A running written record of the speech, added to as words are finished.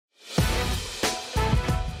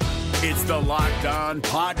It's the Locked On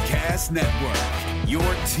Podcast Network, your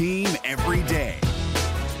team every day.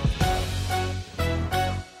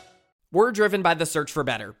 We're driven by the search for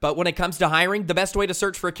better, but when it comes to hiring, the best way to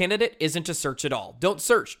search for a candidate isn't to search at all. Don't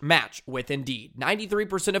search, match with Indeed.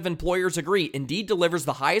 93% of employers agree Indeed delivers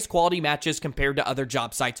the highest quality matches compared to other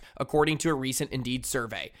job sites, according to a recent Indeed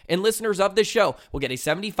survey. And listeners of this show will get a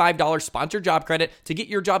 $75 sponsored job credit to get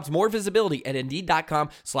your jobs more visibility at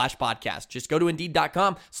Indeed.com/podcast. Just go to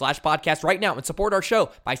Indeed.com/podcast right now and support our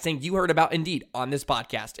show by saying you heard about Indeed on this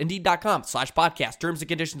podcast. Indeed.com/podcast. Terms and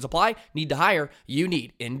conditions apply. Need to hire? You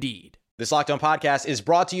need Indeed. This Locked On Podcast is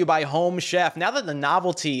brought to you by Home Chef. Now that the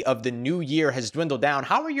novelty of the new year has dwindled down,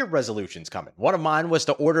 how are your resolutions coming? One of mine was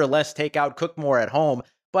to order less takeout, cook more at home,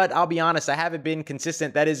 but I'll be honest, I haven't been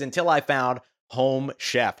consistent. That is until I found Home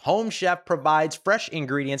Chef. Home Chef provides fresh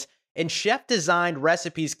ingredients and chef-designed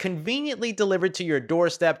recipes conveniently delivered to your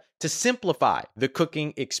doorstep to simplify the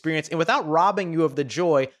cooking experience and without robbing you of the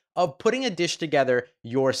joy of putting a dish together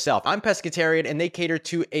yourself. I'm pescatarian and they cater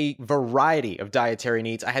to a variety of dietary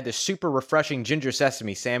needs. I had this super refreshing ginger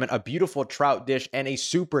sesame salmon, a beautiful trout dish, and a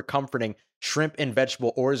super comforting shrimp and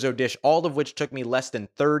vegetable orzo dish, all of which took me less than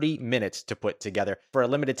 30 minutes to put together. For a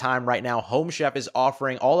limited time right now, Home Chef is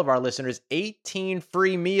offering all of our listeners 18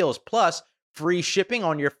 free meals plus free shipping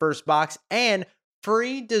on your first box and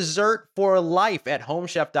free dessert for life at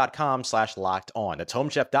homechef.com/lockedon. That's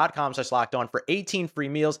homechef.com/lockedon for 18 free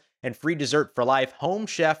meals and free dessert for life.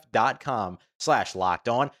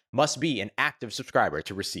 Homechef.com/lockedon. Must be an active subscriber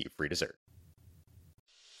to receive free dessert.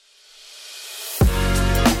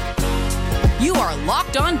 You are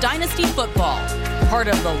Locked On Dynasty Football, part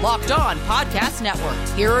of the Locked On Podcast Network.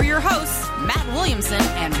 Here are your hosts, Matt Williamson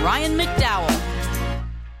and Ryan McDowell.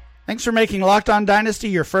 Thanks for making Locked On Dynasty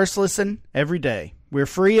your first listen every day. We're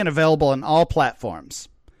free and available on all platforms.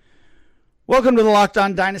 Welcome to the Locked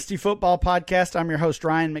On Dynasty Football Podcast. I'm your host,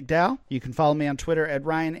 Ryan McDowell. You can follow me on Twitter at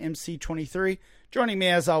RyanMC23. Joining me,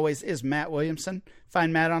 as always, is Matt Williamson.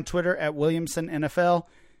 Find Matt on Twitter at WilliamsonNFL.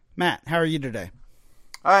 Matt, how are you today?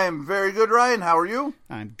 I am very good, Ryan. How are you?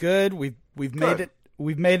 I'm good. We've made it.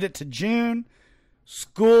 We've made it to June.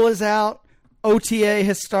 School is out. OTA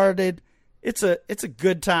has started. It's a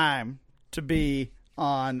good time to be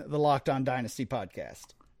on the Locked On Dynasty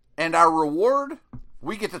podcast. And our reward,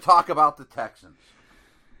 we get to talk about the Texans.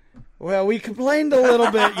 Well, we complained a little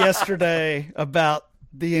bit yesterday about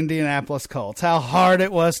the Indianapolis Colts, how hard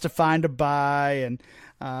it was to find a bye, and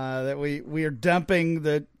that we are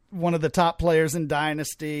dumping one of the top players in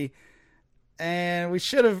Dynasty, and we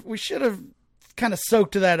should have kind of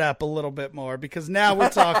soaked that up a little bit more, because now we're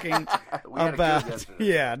talking about,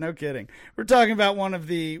 yeah, no kidding. We're talking about one of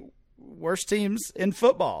the worst teams in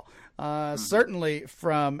football. Certainly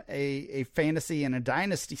from a fantasy and a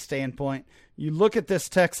dynasty standpoint, you look at this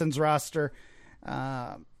Texans roster,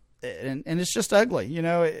 and it's just ugly. You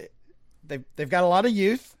know, they've got a lot of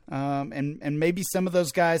youth, and maybe some of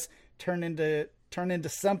those guys turn into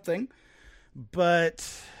something, but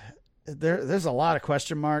there's a lot of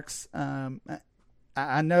question marks.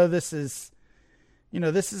 I know this is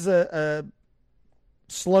a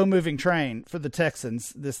slow-moving train for the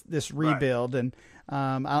Texans, this rebuild, right.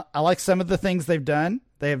 And I like some of the things they've done.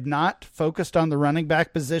 They have not focused on the running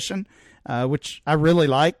back position, which I really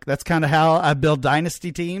like. That's kind of how I build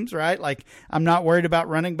dynasty teams, right? Like, I'm not worried about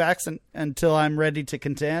running backs until I'm ready to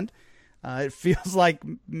contend. It feels like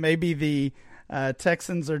maybe the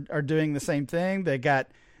Texans are doing the same thing. They got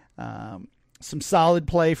some solid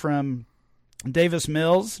play from Davis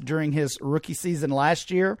Mills during his rookie season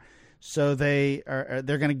last year, so they're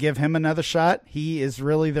going to give him another shot. He is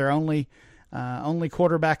really their only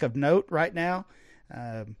quarterback of note right now.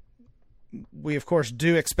 We of course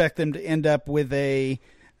do expect them to end up with an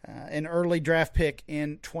early draft pick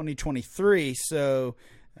in 2023. So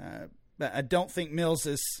I don't think Mills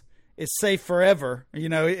is safe forever. You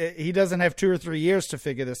know, he doesn't have 2 or 3 years to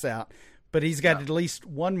figure this out, but he's got at least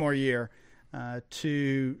one more year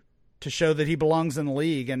to show that he belongs in the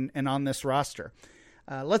league and on this roster.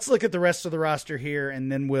 Let's look at the rest of the roster here,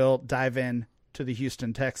 and then we'll dive in to the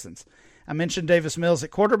Houston Texans. I mentioned Davis Mills at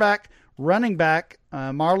quarterback. Running back,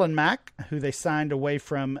 Marlon Mack, who they signed away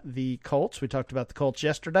from the Colts. We talked about the Colts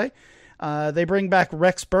yesterday. They bring back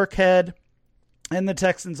Rex Burkhead, and the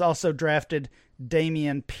Texans also drafted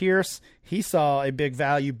Dameon Pierce. He saw a big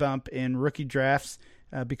value bump in rookie drafts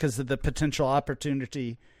because of the potential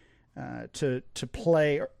opportunity to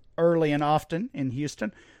play early and often in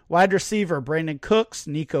Houston. Wide receiver, Brandon Cooks,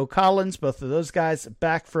 Nico Collins, both of those guys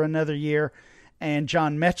back for another year. And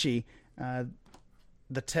John Mechie,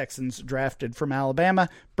 the Texans drafted from Alabama.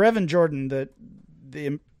 Brevin Jordan,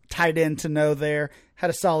 the tight end to know there.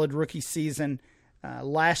 Had a solid rookie season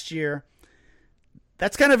last year.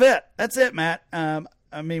 That's kind of it. That's it, Matt.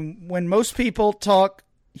 I mean, when most people talk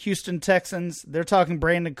Houston Texans, they're talking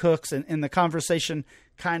Brandon Cooks, and the conversation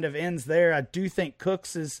kind of ends there. I do think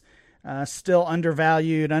Cooks is still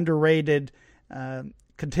undervalued, underrated,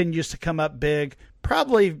 continues to come up big.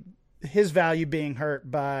 Probably his value being hurt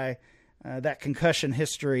by that concussion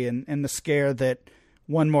history and the scare that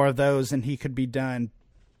one more of those and he could be done.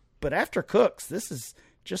 But after Cooks, this is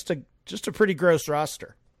just a pretty gross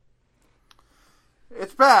roster.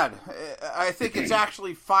 It's bad. I think it's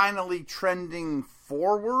actually finally trending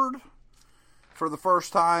forward for the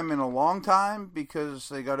first time in a long time because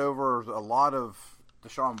they got over a lot of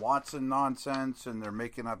Deshaun Watson nonsense and they're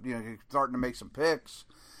making up, starting to make some picks.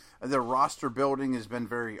 Their roster building has been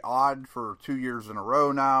very odd for 2 years in a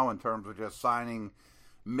row now in terms of just signing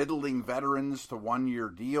middling veterans to one-year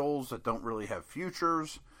deals that don't really have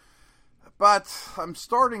futures. But I'm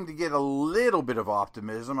starting to get a little bit of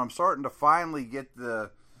optimism. I'm starting to finally get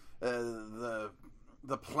the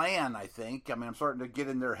plan, I think. I mean, I'm starting to get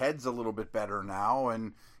in their heads a little bit better now.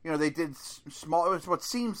 And, they did what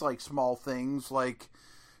seems like small things, like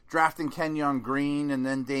drafting Kenyon Green and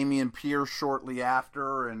then Dameon Pierce shortly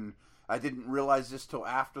after. And I didn't realize this till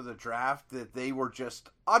after the draft that they were just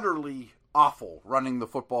utterly awful running the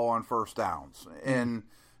football on first downs. And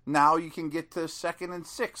now you can get to 2nd and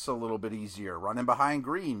 6 a little bit easier, running behind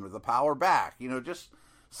Green with a power back. Just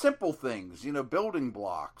simple things, building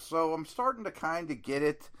blocks. So I'm starting to kind of get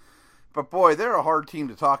it. But boy, they're a hard team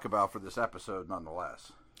to talk about for this episode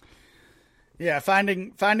nonetheless. Yeah,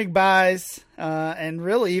 finding buys and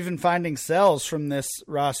really even finding sells from this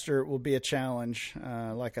roster will be a challenge.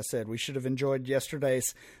 Like I said, we should have enjoyed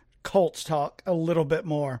yesterday's Colts talk a little bit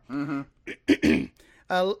more. Mm-hmm.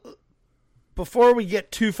 Before we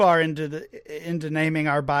get too far into naming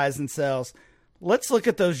our buys and sells, let's look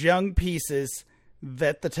at those young pieces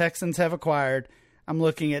that the Texans have acquired. I'm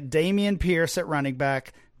looking at Dameon Pierce at running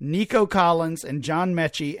back, Nico Collins and John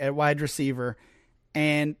Mechie at wide receiver,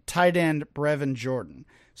 and tight end Brevin Jordan.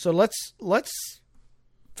 So let's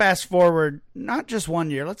fast forward not just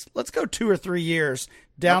 1 year. Let's go 2 or 3 years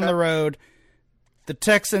down the road. The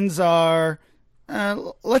Texans are,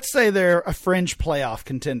 let's say they're a fringe playoff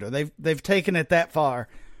contender. They've taken it that far.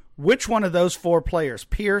 Which one of those 4 players,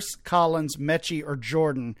 Pierce, Collins, Mechie, or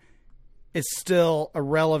Jordan, is still a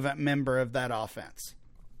relevant member of that offense?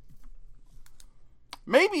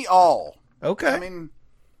 Maybe all. Okay. I mean,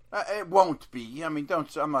 it won't be. I mean,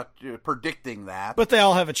 I'm not predicting that. But they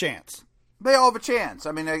all have a chance. They all have a chance.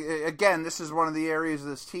 I mean, again, this is one of the areas of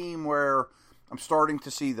this team where I'm starting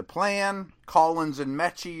to see the plan. Collins and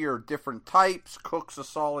Mechie are different types. Cook's a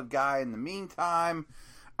solid guy in the meantime.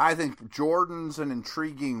 I think Jordan's an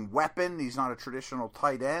intriguing weapon. He's not a traditional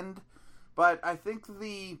tight end. But I think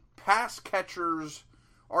the pass catchers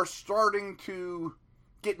are starting to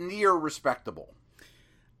get near respectable.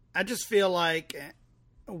 I just feel like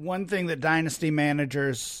one thing that dynasty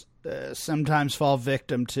managers sometimes fall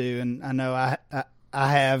victim to, and I know I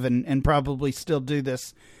have and probably still do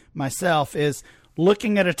this myself, is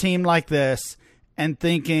looking at a team like this and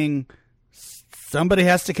thinking somebody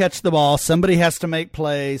has to catch the ball, somebody has to make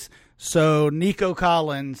plays. So Nico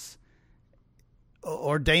Collins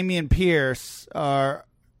or Dameon Pierce are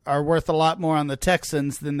worth a lot more on the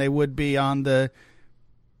Texans than they would be on the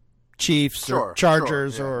Chiefs or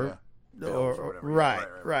Chargers or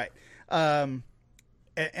right. And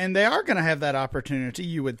they are going to have that opportunity,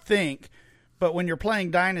 you would think. But when you're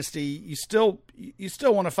playing Dynasty, you still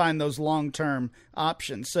want to find those long-term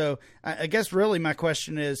options. So I guess really my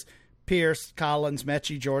question is Pierce, Collins,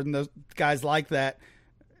 Mechie, Jordan, those guys like that.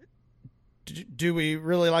 Do we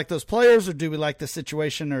really like those players, or do we like the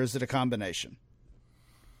situation, or is it a combination?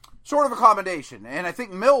 Sort of a combination. And I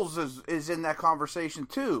think Mills is in that conversation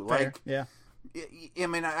too. Fair. Like, yeah. I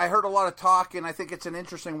mean, I heard a lot of talk, and I think it's an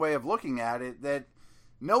interesting way of looking at it, that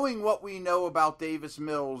knowing what we know about Davis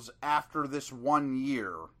Mills after this 1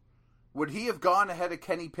 year, would he have gone ahead of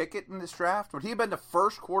Kenny Pickett in this draft? Would he have been the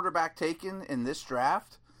first quarterback taken in this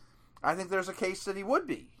draft? I think there's a case that he would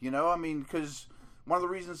be, I mean, because one of the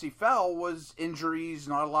reasons he fell was injuries,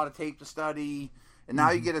 not a lot of tape to study, and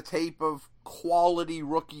now you get a tape of quality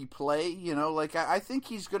rookie play, I think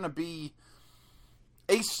he's going to be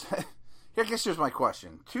I guess here's my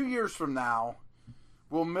question. 2 years from now,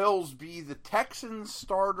 will Mills be the Texans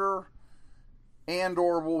starter, and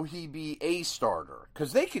or will he be a starter?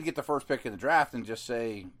 Because they could get the first pick in the draft and just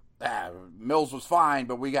say, Mills was fine,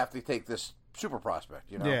 but we have to take this super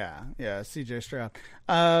prospect, Yeah, C.J. Stroud.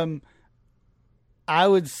 I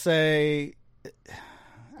would say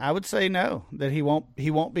I would say no, that he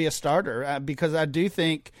won't be a starter because I do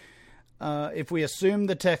think if we assume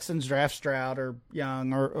the Texans draft Stroud or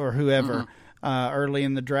Young or whoever early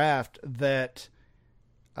in the draft, that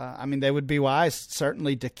they would be wise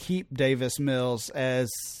certainly to keep Davis Mills as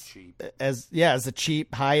a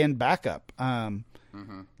cheap high end backup.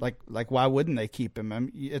 Like why wouldn't they keep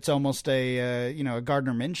him? It's almost a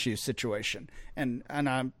Gardner Minshew situation,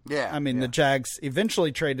 the Jags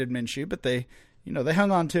eventually traded Minshew, but they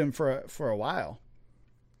hung on to him for a while.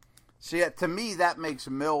 See, to me, that makes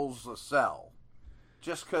Mills a sell,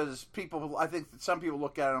 just because I think that some people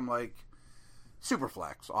look at him like super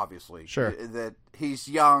flex, obviously. Sure, that he's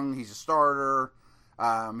young, he's a starter,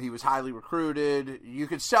 he was highly recruited. You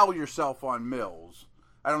could sell yourself on Mills.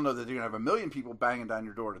 I don't know that you're going to have a million people banging down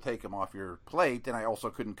your door to take him off your plate, and I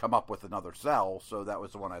also couldn't come up with another sell, so that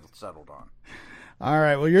was the one I settled on. All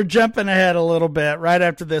right, well, you're jumping ahead a little bit. Right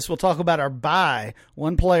after this, we'll talk about our buy,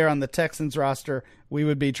 one player on the Texans roster we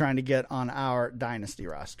would be trying to get on our Dynasty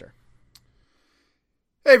roster.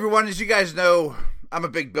 Hey, everyone. As you guys know, I'm a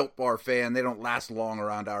big Built Bar fan. They don't last long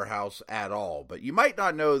around our house at all, but you might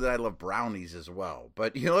not know that I love brownies as well.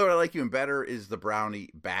 But you know what I like even better is the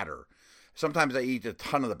brownie batter. Sometimes I eat a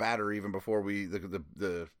ton of the batter even before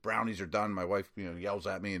the brownies are done. My wife, yells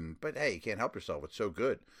at me, but hey, you can't help yourself. It's so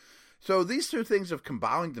good. So these two things have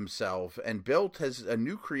combined themselves, and Built has a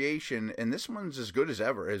new creation, and this one's as good as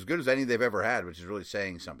ever, as good as any they've ever had, which is really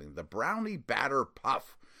saying something. The Brownie Batter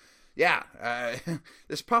Puff. Yeah,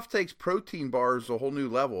 this puff takes protein bars to a whole new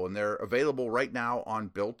level, and they're available right now on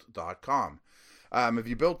Built.com. If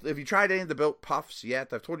you tried any of the Built Puffs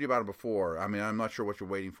yet, I've told you about them before. I'm not sure what you're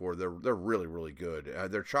waiting for. They're really, really good.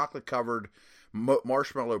 They're chocolate-covered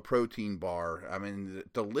marshmallow protein bar.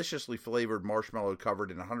 Deliciously flavored marshmallow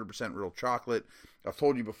covered in 100% real chocolate. I've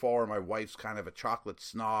told you before, my wife's kind of a chocolate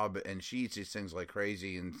snob, and she eats these things like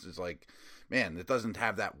crazy, and it's like, man, it doesn't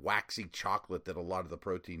have that waxy chocolate that a lot of the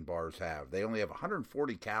protein bars have. They only have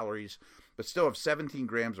 140 calories, but still have 17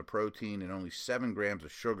 grams of protein and only 7 grams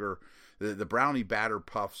of sugar. The Brownie Batter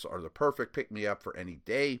Puffs are the perfect pick-me-up for any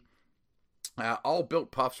day. All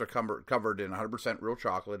Built Puffs are covered in 100% real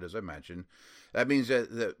chocolate, as I mentioned. That means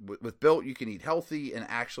that with Built, you can eat healthy and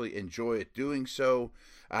actually enjoy it doing so.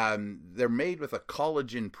 They're made with a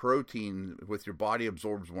collagen protein, which your body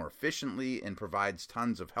absorbs more efficiently and provides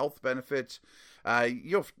tons of health benefits.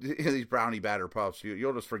 These Brownie Batter Puffs,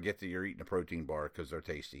 you'll just forget that you're eating a protein bar because they're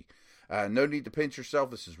tasty. No need to pinch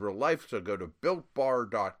yourself. This is real life. So go to go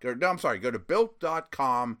to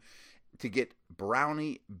Built.com to get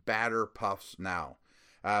Brownie Batter Puffs now.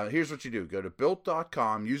 Here's what you do. Go to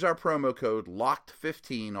Built.com, use our promo code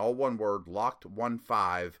LOCKED15, all one word,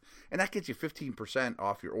 LOCKED15, and that gets you 15%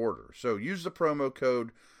 off your order. So use the promo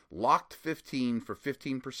code LOCKED15 for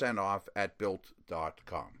 15% off at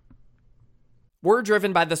Built.com. We're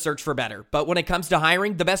driven by the search for better, but when it comes to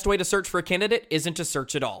hiring, the best way to search for a candidate isn't to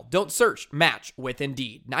search at all. Don't search, match with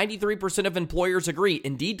Indeed. 93% of employers agree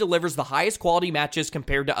Indeed delivers the highest quality matches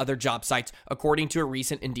compared to other job sites, according to a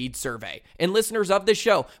recent Indeed survey. And listeners of this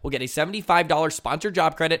show will get a $75 sponsored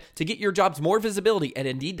job credit to get your jobs more visibility at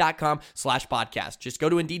Indeed.com/podcast. Just go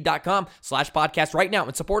to Indeed.com/podcast right now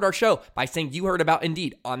and support our show by saying you heard about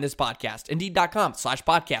Indeed on this podcast.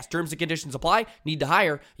 Indeed.com/podcast. Terms and conditions apply. Need to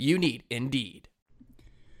hire? You need Indeed.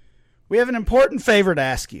 We have an important favor to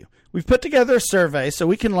ask you. We've put together a survey so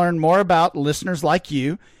we can learn more about listeners like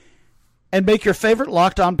you and make your favorite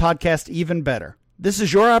Locked On podcast even better. This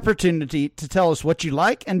is your opportunity to tell us what you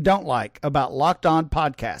like and don't like about Locked On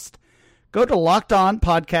Podcast. Go to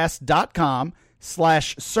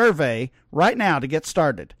LockedOnPodcast.com/survey right now to get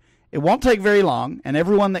started. It won't take very long, and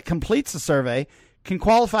everyone that completes the survey can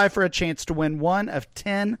qualify for a chance to win one of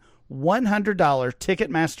 10 $100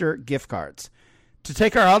 Ticketmaster gift cards. To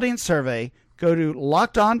take our audience survey, go to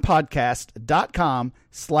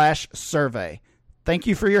LockedOnPodcast.com/survey. Thank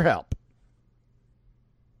you for your help.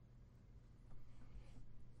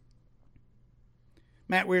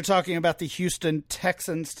 Matt, we were talking about the Houston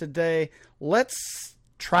Texans today. Let's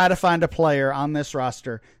try to find a player on this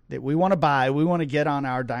roster that we want to buy, we want to get on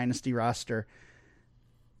our Dynasty roster.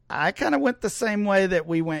 I kind of went the same way that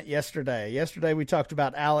we went yesterday. Yesterday we talked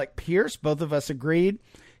about Alec Pierce. Both of us agreed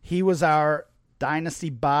he was our Dynasty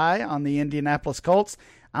buy on the Indianapolis Colts.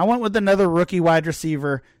 I went with another rookie wide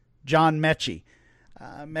receiver, John Mechie.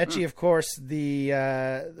 Mechie, of course,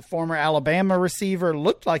 the former Alabama receiver,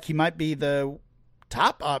 looked like he might be the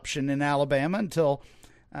top option in Alabama until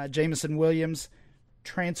Jameson Williams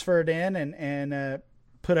transferred in and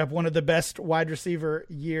put up one of the best wide receiver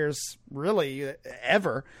years really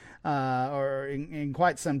ever or in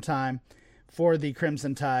quite some time for the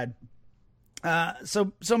Crimson Tide.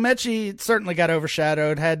 So Mechie certainly got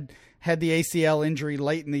overshadowed, had the ACL injury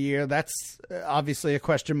late in the year. That's obviously a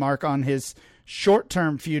question mark on his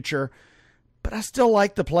short-term future, but I still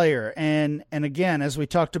like the player. And again, as we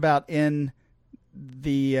talked about in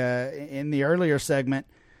the earlier segment,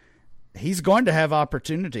 he's going to have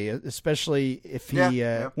opportunity, especially if he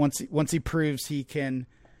once he proves he can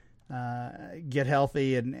get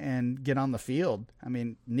healthy and get on the field. I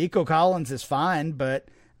mean, Nico Collins is fine, but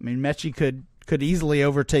I mean, Mechie could easily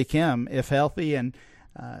overtake him if healthy, and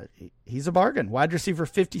he's a bargain. Wide receiver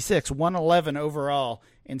 56, 111 overall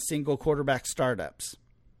in single quarterback startups.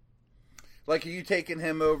 Like, are you taking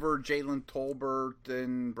him over Jalen Tolbert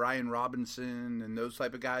and Brian Robinson and those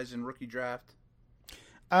type of guys in rookie draft?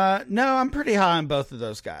 No, I'm pretty high on both of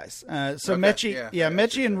those guys. So okay.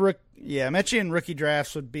 Mechie and rookie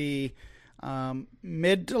drafts would be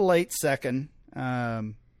mid to late second,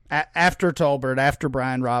 after Tolbert, after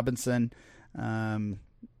Brian Robinson.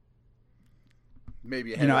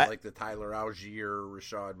 Maybe ahead of like the Tyler Algier,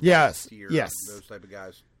 Rashad White, yes, those type of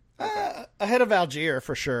guys. Okay. Ahead of Algier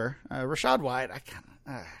for sure. Rashad White, I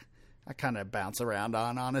kind of bounce around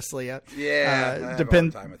on, honestly. I have a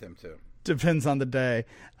hard time with him too. Depends on the day.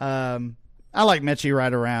 I like Mechie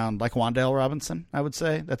right around like Wan'Dale Robinson, I would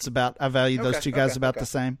say. I value those two guys about the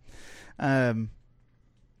same. The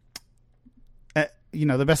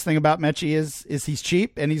best thing about Mechie is he's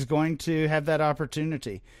cheap and he's going to have that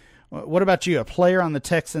opportunity. What about you? A player on the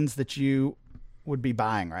Texans that you would be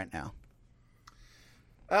buying right now?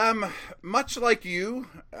 Much like you,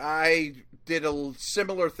 I did a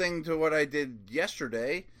similar thing to what I did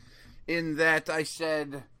yesterday, in that I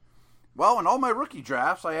said, well, in all my rookie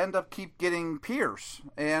drafts, I end up keep getting Pierce,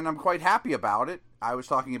 and I'm quite happy about it. I was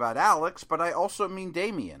talking about Alex, but I also mean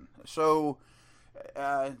Damian. So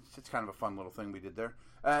it's kind of a fun little thing we did there.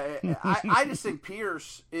 I just think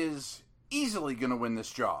Pierce is easily going to win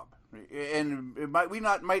this job, and we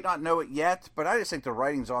might not know it yet, but I just think the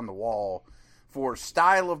writing's on the wall for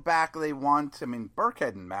style of back they want. I mean,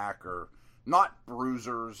 Burkhead and Mack are not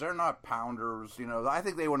bruisers. They're not pounders. I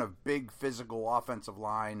think they want a big physical offensive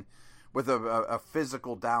line with a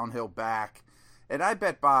physical downhill back. And I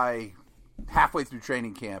bet by halfway through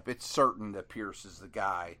training camp, it's certain that Pierce is the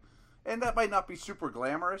guy. And that might not be super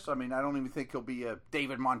glamorous. I mean, I don't even think he'll be a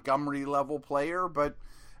David Montgomery level player, but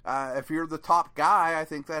if you're the top guy, I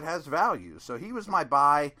think that has value. So he was my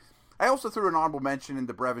buy. I also threw an honorable mention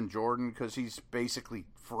into Brevin Jordan because he's basically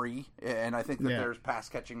free, and I think that there's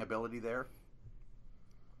pass-catching ability there.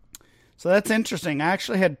 So that's interesting. I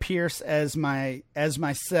actually had Pierce as my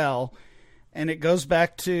sell, and it goes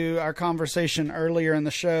back to our conversation earlier in the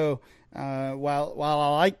show. While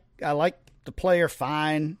I like the player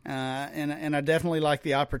fine, and I definitely like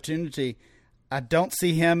the opportunity, I don't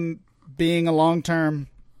see him being a long-term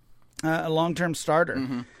starter.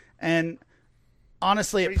 Mm-hmm. And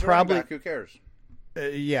honestly, it probably back, who cares?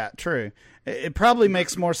 Yeah, true. It probably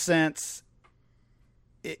makes more sense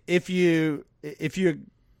if you're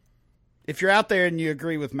out there and you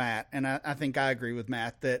agree with Matt, and I think I agree with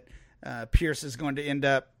Matt that Pierce is going to end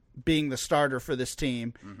up being the starter for this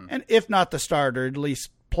team, mm-hmm. and if not the starter, at least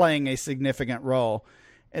playing a significant role.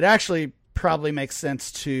 It actually probably makes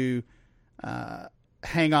sense to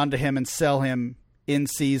hang on to him and sell him in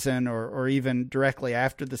season or even directly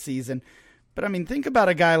after the season. But I mean, think about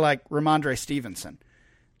a guy like Ramondre Stevenson.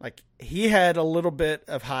 Like, he had a little bit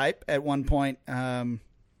of hype at one point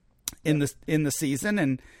in the season,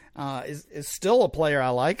 and is still a player I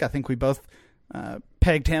like. I think we both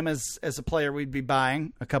pegged him as a player we'd be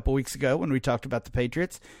buying a couple weeks ago when we talked about the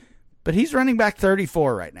Patriots. But he's running back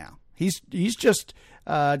 34 right now. He's just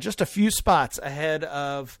a few spots ahead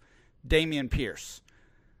of Dameon Pierce.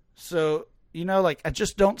 So, I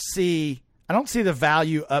just don't see the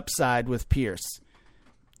value upside with Pierce.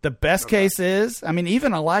 The best case is, I mean,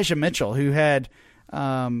 even Elijah Mitchell, who had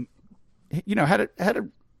a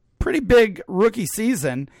pretty big rookie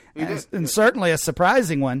season and certainly a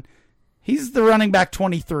surprising one. He's the running back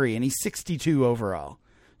 23 and he's 62 overall.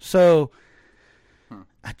 So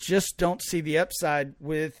I just don't see the upside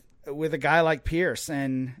with a guy like Pierce.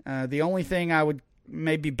 And the only thing I would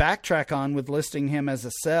maybe backtrack on with listing him as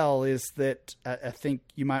a sell is that I think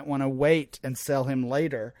you might want to wait and sell him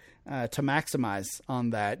later to maximize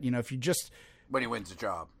on that. If you just when he wins the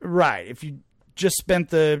job, right? If you just spent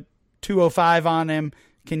the $205 on him,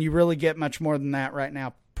 can you really get much more than that right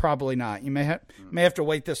now? Probably not. You may have to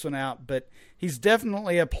wait this one out, but he's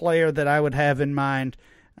definitely a player that I would have in mind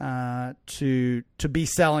to be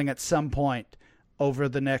selling at some point over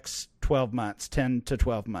the next 12 months, 10 to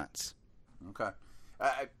 12 months. Okay.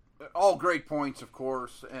 All great points, of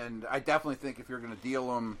course, and I definitely think if you're going to deal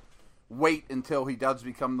them, wait until he does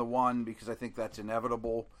become the one, because I think that's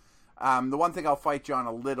inevitable. The one thing I'll fight you on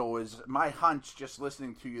a little is my hunch, just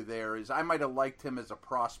listening to you there, is I might have liked him as a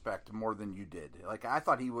prospect more than you did. Like, I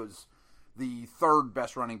thought he was the third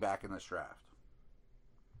best running back in this draft.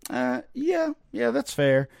 Yeah, that's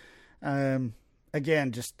fair.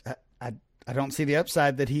 Again, just I don't see the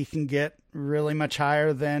upside that he can get really much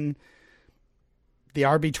higher than the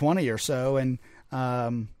RB20 or so. And,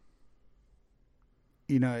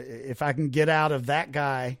 if I can get out of that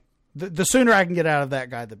guy, the sooner I can get out of that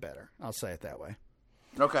guy, the better. I'll say it that way.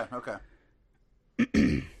 Okay.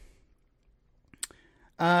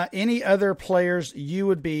 Any other players you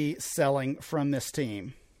would be selling from this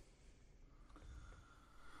team?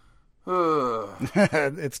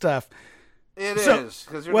 It's tough. It is,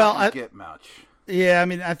 because you're not going to get much. Yeah, I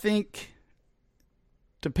mean, I think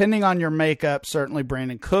depending on your makeup, certainly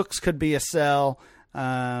Brandon Cooks could be a sell.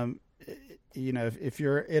 If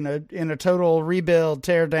you're in a total rebuild,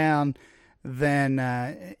 tear down,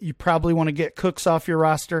 then you probably want to get Cooks off your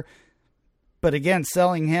roster. But again,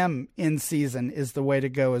 selling him in season is the way to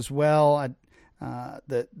go as well.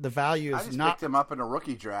 The value is I picked him up in a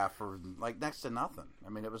rookie draft for like next to nothing. I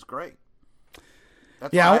mean, it was great.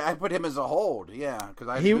 That's why I put him as a hold. Yeah, because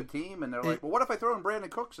I have a good team, and they're like, "Well, what if I throw in Brandon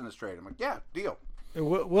Cooks in this trade?" I'm like, "Yeah, deal."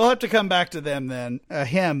 We'll have to come back to them then,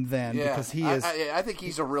 because he is. I think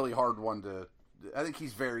he's a really hard one to. I think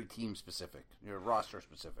he's very team specific, roster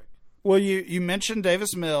specific. Well, you mentioned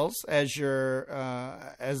Davis Mills as your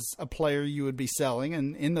as a player you would be selling,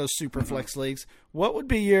 and in those super flex leagues, what would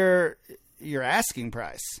be your asking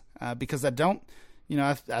price? Because I don't,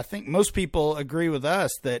 I think most people agree with us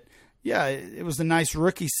that it was a nice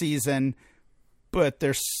rookie season, but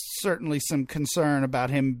there's certainly some concern about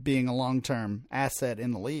him being a long-term asset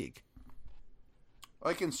in the league.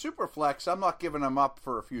 Like in Superflex, I'm not giving him up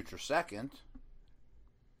for a future second.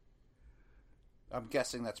 I'm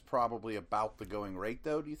guessing that's probably about the going rate,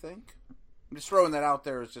 though, do you think? I'm just throwing that out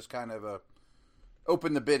there as just kind of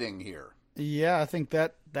open the bidding here. Yeah, I think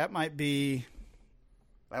that might be...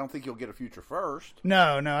 I don't think you'll get a future first.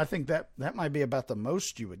 No, I think that might be about the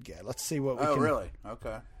most you would get. Let's see what we can... Oh, really?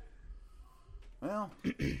 Okay. Well,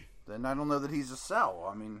 then I don't know that he's a sell.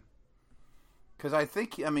 I mean, because I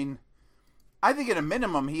think at a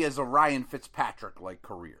minimum he has a Ryan Fitzpatrick-like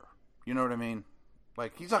career. You know what I mean?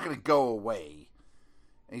 Like, he's not going to go away.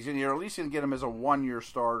 You're at least going to get him as a 1-year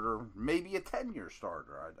starter, maybe a 10-year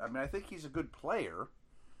starter. I think he's a good player.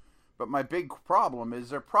 But my big problem is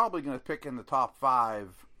they're probably going to pick in the top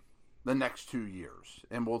 5 the next 2 years.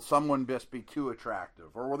 And will someone just be too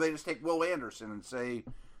attractive? Or will they just take Will Anderson and say,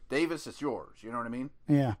 Davis, it's yours? You know what I mean?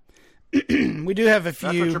 Yeah. We do have a few.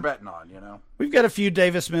 That's what you're betting on, We've got a few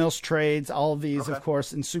Davis Mills trades. All of these, of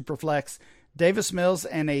course, in Superflex. Davis Mills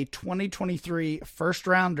and a 2023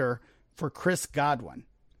 first-rounder for Chris Godwin.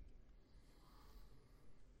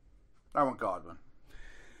 I want Godwin.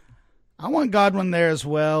 I want Godwin there as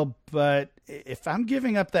well, but if I'm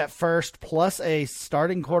giving up that first plus a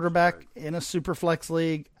starting quarterback in a Superflex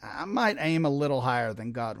league, I might aim a little higher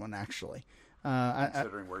than Godwin, actually.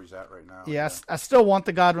 Considering where he's at right now. Yeah, I still want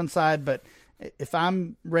the Godwin side, but if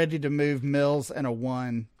I'm ready to move Mills and a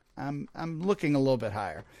 1, I'm looking a little bit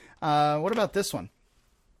higher. What about this one?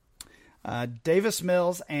 Davis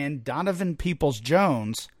Mills and Donovan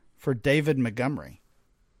Peoples-Jones for David Montgomery.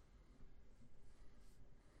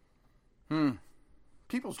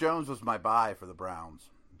 Peoples-Jones was my buy for the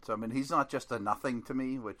Browns. So, he's not just a nothing to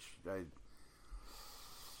me, which I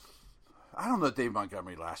don't know if Dave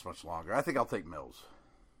Montgomery lasts much longer. I think I'll take Mills.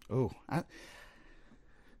 Ooh.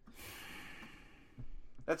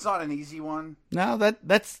 That's not an easy one. No,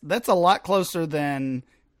 that's a lot closer than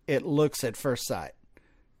it looks at first sight.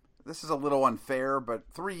 This is a little unfair, but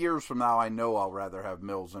 3 years from now, I know I'll rather have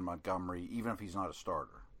Mills than Montgomery, even if he's not a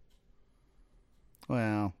starter.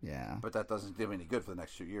 Well, yeah. But that doesn't do me any good for the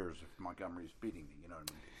next 2 years if Montgomery's beating me, you know what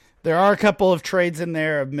I mean? There are a couple of trades in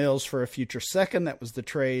there of Mills for a future second. That was the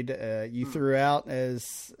trade you threw out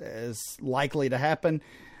as likely to happen.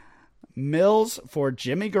 Mills for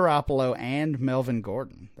Jimmy Garoppolo and Melvin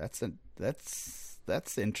Gordon. That's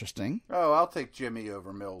interesting. Oh, I'll take Jimmy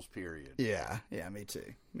over Mills, period. Yeah, me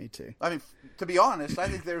too. To be honest, I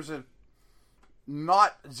think there's a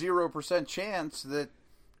not 0% chance that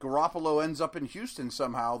Garoppolo ends up in Houston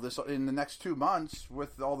somehow in the next 2 months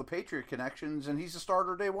with all the Patriot connections, and he's a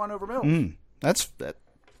starter day 1 over Mills.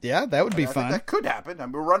 Yeah, that would be fun. That could happen.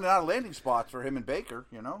 We're running out of landing spots for him and Baker,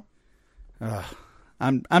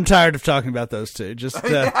 I'm tired of talking about those two. Just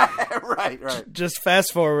right. Just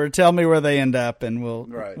fast forward. Tell me where they end up, and we'll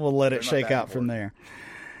let it shake out from there.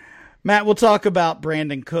 Matt, we'll talk about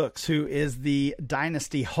Brandon Cooks, who is the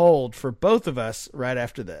dynasty hold for both of us right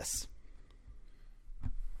after this.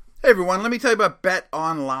 Hey everyone, let me tell you about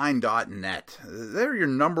betonline.net. They're your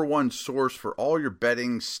number one source for all your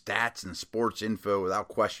betting, stats, and sports info without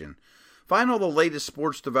question. Find all the latest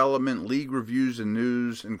sports development, league reviews, and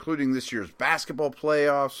news, including this year's basketball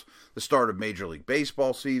playoffs, the start of Major League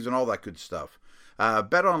Baseball season, all that good stuff.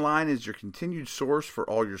 BetOnline is your continued source for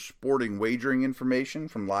all your sporting wagering information,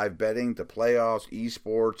 from live betting to playoffs,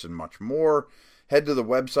 esports, and much more. Head to the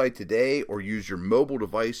website today or use your mobile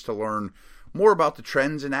device to learn more about the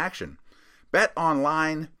trends in action. Bet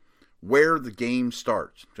online, where the game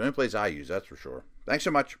starts. It's the only place I use, that's for sure. Thanks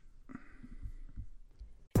so much.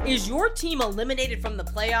 Is your team eliminated from the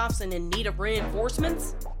playoffs and in need of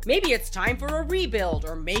reinforcements? Maybe it's time for a rebuild,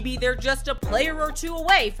 or maybe they're just a player or two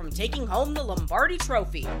away from taking home the Lombardi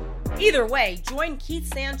Trophy. Either way, join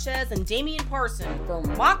Keith Sanchez and Damian Parson for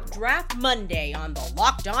Mock Draft Monday on the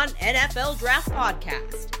Locked On NFL Draft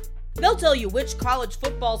Podcast. They'll tell you which college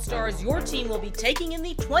football stars your team will be taking in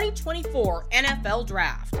the 2024 NFL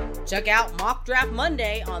Draft. Check out Mock Draft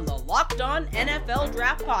Monday on the Locked On NFL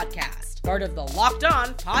Draft Podcast, part of the Locked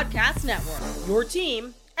On Podcast Network. Your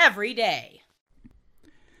team every day.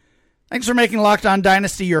 Thanks for making Locked On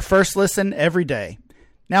Dynasty your first listen every day.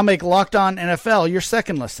 Now make Locked On NFL your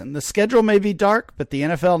second listen. The schedule may be dark, but the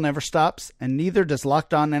NFL never stops, and neither does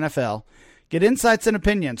Locked On NFL. Get insights and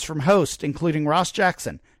opinions from hosts including Ross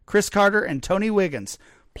Jackson, Chris Carter, and Tony Wiggins,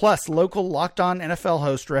 plus local Locked On NFL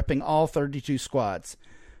hosts repping all 32 squads.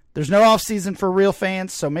 There's no offseason for real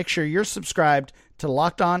fans, so make sure you're subscribed to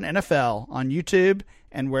Locked On NFL on YouTube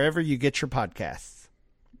and wherever you get your podcasts.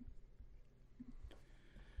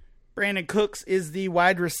 Brandon Cooks is the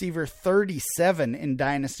wide receiver 37 in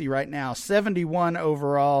Dynasty right now, 71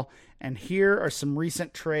 overall, and here are some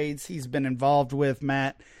recent trades he's been involved with,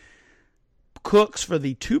 Matt. Cooks for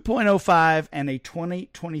the 2.05 and a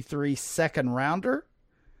 2023 second rounder.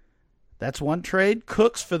 That's one trade.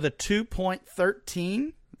 Cooks for the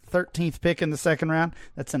 2.13, 13th pick in the second round.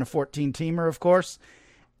 That's in a 14-teamer, of course.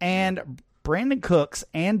 And Brandon Cooks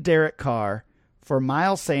and Derek Carr for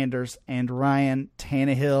Miles Sanders and Ryan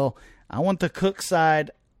Tannehill. I want the Cook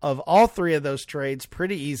side of all three of those trades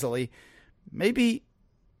pretty easily. Maybe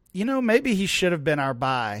he should have been our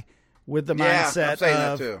buy with the mindset I'm saying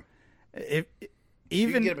of that too. If You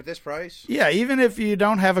even can get him at this price? yeah, even if you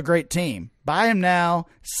don't have a great team, buy him now,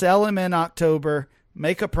 sell him in October,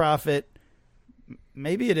 make a profit.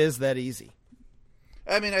 Maybe it is that easy.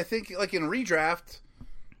 I mean, I think like in redraft,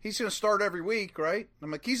 he's going to start every week, right?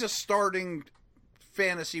 I'm like, he's a starting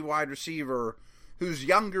fantasy wide receiver who's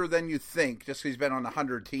younger than you think, just because he's been on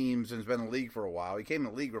 100 teams and has been in the league for a while. He came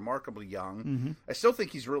in the league remarkably young. Mm-hmm. I still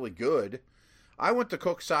think he's really good. I went to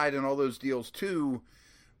Cook's side in all those deals too.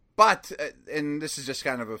 But, and this is just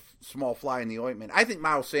kind of a small fly in the ointment, I think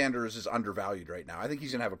Miles Sanders is undervalued right now. I think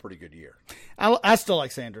he's going to have a pretty good year. I still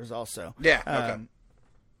like Sanders also. Yeah, okay.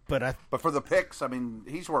 But for the picks, I mean,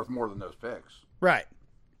 he's worth more than those picks. Right.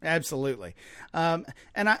 Absolutely. And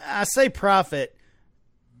I say profit,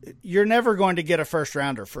 you're never going to get a first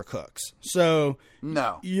rounder for Cooks. So,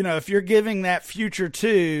 no. If you're giving that future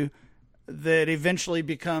 2 that eventually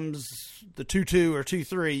becomes the 2-2 or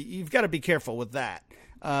 2-3, you've got to be careful with that.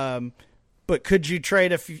 But could you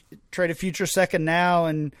trade a future second now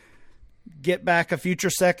and get back a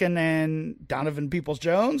future second and Donovan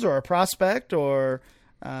Peoples-Jones or a prospect or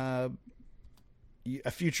a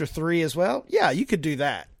future 3 as well? Yeah, you could do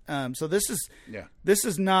that. So this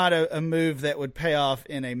is not a move that would pay off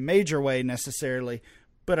in a major way necessarily,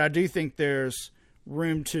 but I do think there's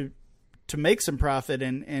room to make some profit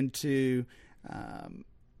and to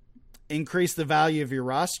increase the value of your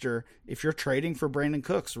roster if you're trading for Brandon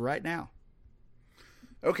Cooks right now.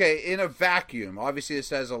 Okay, in a vacuum, obviously this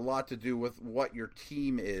has a lot to do with what your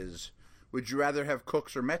team is. Would you rather have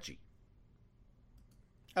Cooks or Mechie?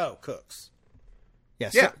 Oh, Cooks.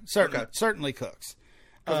 Yes, yeah, certainly Cooks.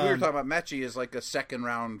 Because we were talking about Mechie as like a second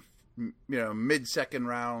round, mid-second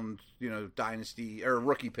round, dynasty or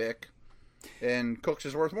rookie pick. And Cooks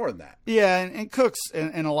is worth more than that. Yeah, and Cooks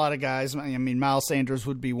and a lot of guys, I mean, Miles Sanders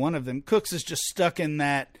would be one of them. Cooks is just stuck in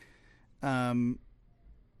that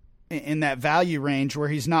value range where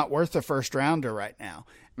he's not worth a first rounder right now.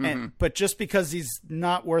 Mm-hmm. But just because he's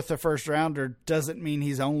not worth a first rounder doesn't mean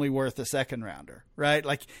he's only worth a second rounder, right?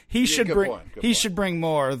 Like he should bring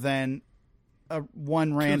more than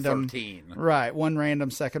one random 213. Right, one random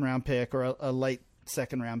second round pick or a late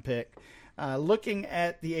second round pick. Looking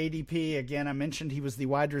at the ADP, again, I mentioned he was the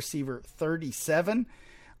wide receiver 37.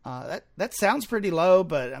 That sounds pretty low,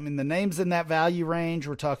 but, I mean, the names in that value range,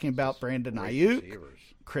 we're talking about Brandon Ayuk.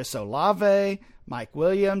 Chris Olave, Mike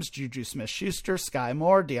Williams, Juju Smith-Schuster, Sky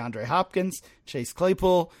Moore, DeAndre Hopkins, Chase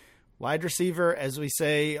Claypool. Wide receiver, as we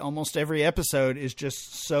say almost every episode, is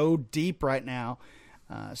just so deep right now.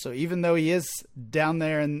 So even though he is down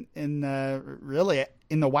there in really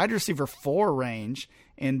in the wide receiver 4 range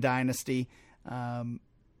in Dynasty,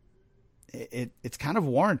 it's kind of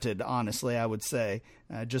warranted, honestly, I would say,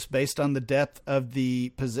 just based on the depth of the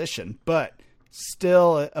position. But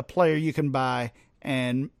still a player you can buy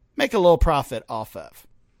and make a little profit off of.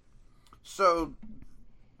 So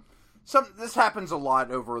this happens a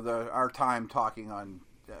lot over our time talking on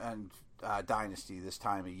Dynasty this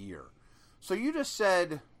time of year. So you just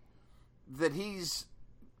said that he's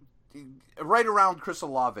right around Chris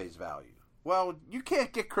Olave's value. Well, you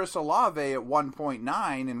can't get Chris Olave at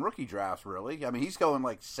 1.9 in rookie drafts, really. I mean, he's going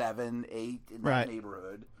like 7, 8 in that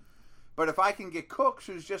neighborhood. But if I can get Cooks,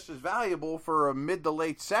 who's just as valuable, for a mid to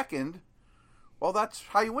late second, well, that's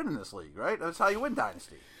how you win in this league, right? That's how you win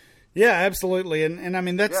Dynasty. Yeah, absolutely, and I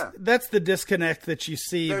mean that's the disconnect that you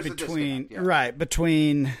see between trade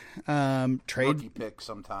rookie picks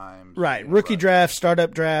sometimes, rookie drafts,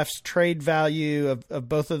 startup drafts, trade value of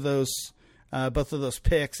both of those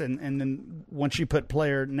picks, and then once you put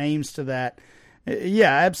player names to that,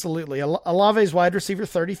 yeah, absolutely. Olave's wide receiver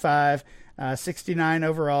 35, 69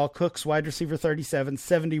 overall. Cook's wide receiver 37,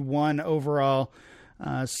 71 overall.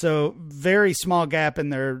 So very small gap in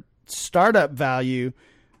their startup value.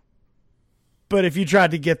 But if you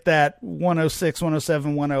tried to get that 106,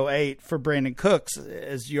 107, 108 for Brandon Cooks,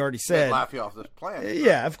 as you already said, they'd laugh you off this plan.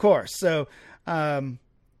 Yeah, of course. So, yeah,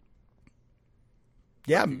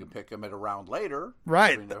 you can pick him at a round later.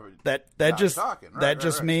 Right. That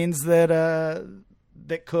just means that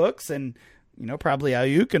that Cooks and probably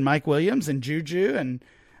Ayuk and Mike Williams and Juju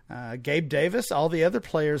and Gabe Davis, all the other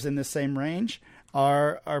players in the same range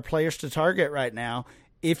are players to target right now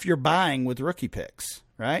if you're buying with rookie picks.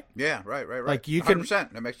 Right? Yeah, right. Like you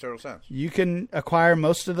 100%. That makes total sense. You can acquire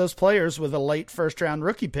most of those players with a late first-round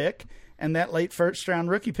rookie pick, and that late first-round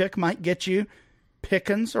rookie pick might get you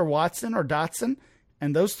Pickens or Watson or Dotson,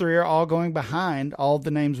 and those three are all going behind all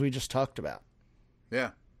the names we just talked about.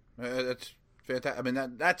 Yeah, that's fantastic. I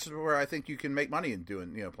mean, that's where I think you can make money in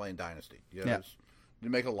playing Dynasty. You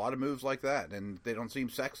make a lot of moves like that, and they don't seem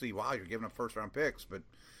sexy. Wow, you're giving up first-round picks, but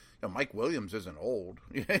Mike Williams isn't old.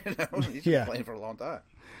 He's been playing for a long time.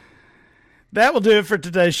 That will do it for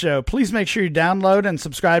today's show. Please make sure you download and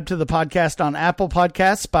subscribe to the podcast on Apple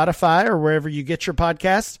Podcasts, Spotify, or wherever you get your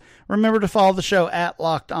podcasts. Remember to follow the show at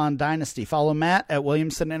Locked On Dynasty. Follow Matt at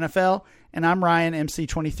Williamson NFL, and I'm Ryan,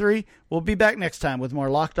 MC23. We'll be back next time with more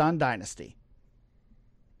Locked On Dynasty.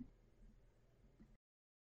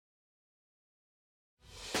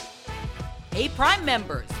 Hey, Prime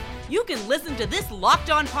members, you can listen to this Locked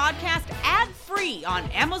On podcast ad-free on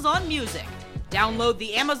Amazon Music. Download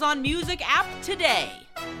the Amazon Music app today.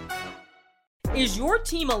 Is your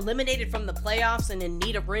team eliminated from the playoffs and in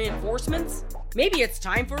need of reinforcements? Maybe it's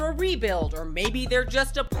time for a rebuild, or maybe they're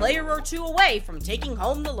just a player or two away from taking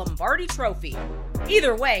home the Lombardi Trophy.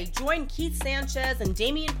 Either way, join Keith Sanchez and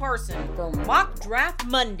Damian Parson for Mock Draft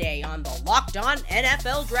Monday on the Locked On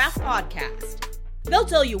NFL Draft Podcast. They'll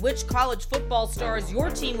tell you which college football stars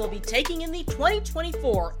your team will be taking in the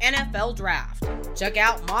 2024 NFL Draft. Check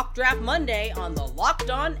out Mock Draft Monday on the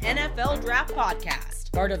Locked On NFL Draft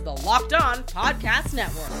Podcast, part of the Locked On Podcast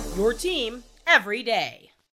Network. Your team every day.